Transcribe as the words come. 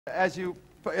As you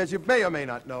may or may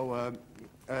not know,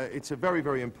 it's a very,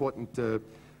 very important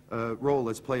role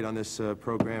that's played on this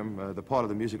program, the part of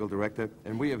the musical director,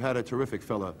 and we have had a terrific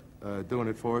fella doing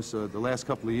it for us the last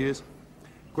couple of years.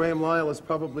 Graeme Lyall is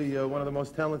probably one of the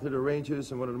most talented arrangers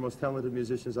and one of the most talented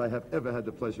musicians I have ever had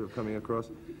the pleasure of coming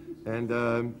across,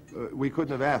 and we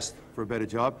couldn't have asked for a better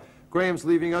job. Graeme's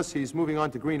leaving us. He's moving on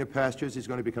to greener pastures. He's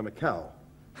going to become a cow.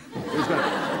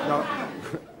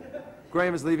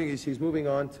 Graeme is leaving. He's moving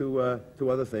on to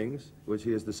other things, which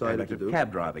he has decided to do. Cab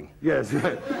driving. Yes.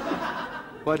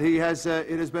 But he has.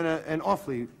 It has been an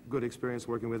awfully good experience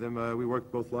working with him. We worked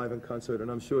both live and concert,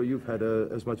 and I'm sure you've had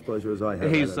as much pleasure as I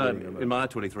have. He's in my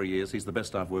 23 years, he's the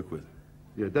best I've worked with.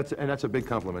 Yeah, that's a big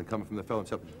compliment coming from the fellow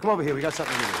himself. Come over here. We got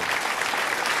something to do.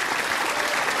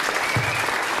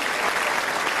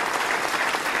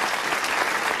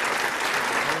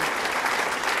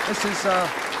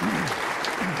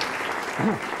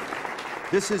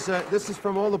 This is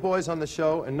from all the boys on the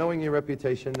show, and knowing your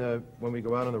reputation when we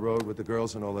go out on the road with the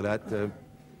girls and all of that,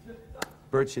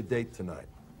 Bert's your date tonight.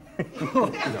 No.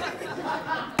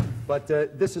 But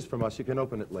this is from us. You can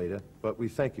open it later, but we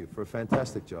thank you for a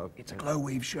fantastic job. It's a glow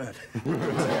weave shirt.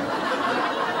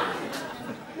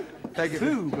 Thank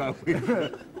you.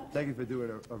 Thank you for doing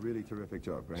a really terrific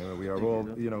job, Graeme. We are all,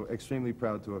 extremely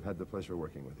proud to have had the pleasure of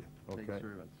working with you. Okay? Thanks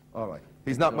very much. All right.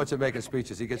 He's not much at making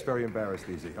speeches. He gets very embarrassed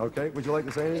easy. Okay? Would you like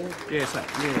to say anything? Yes, sir.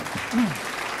 Yeah.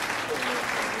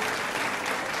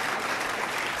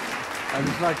 I'd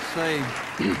just like to say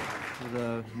that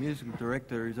a musical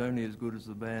director is only as good as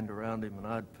the band around him, and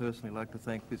I'd personally like to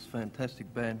thank this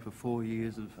fantastic band for 4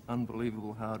 years of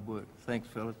unbelievable hard work. Thanks,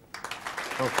 fellas.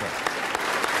 Okay.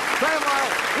 Graeme Lyall,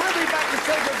 we'll be back to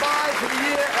say goodbye to the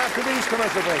year after these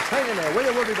commercial breaks. Hang in there, will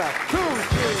you? We'll be back. 2, 3,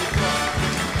 4.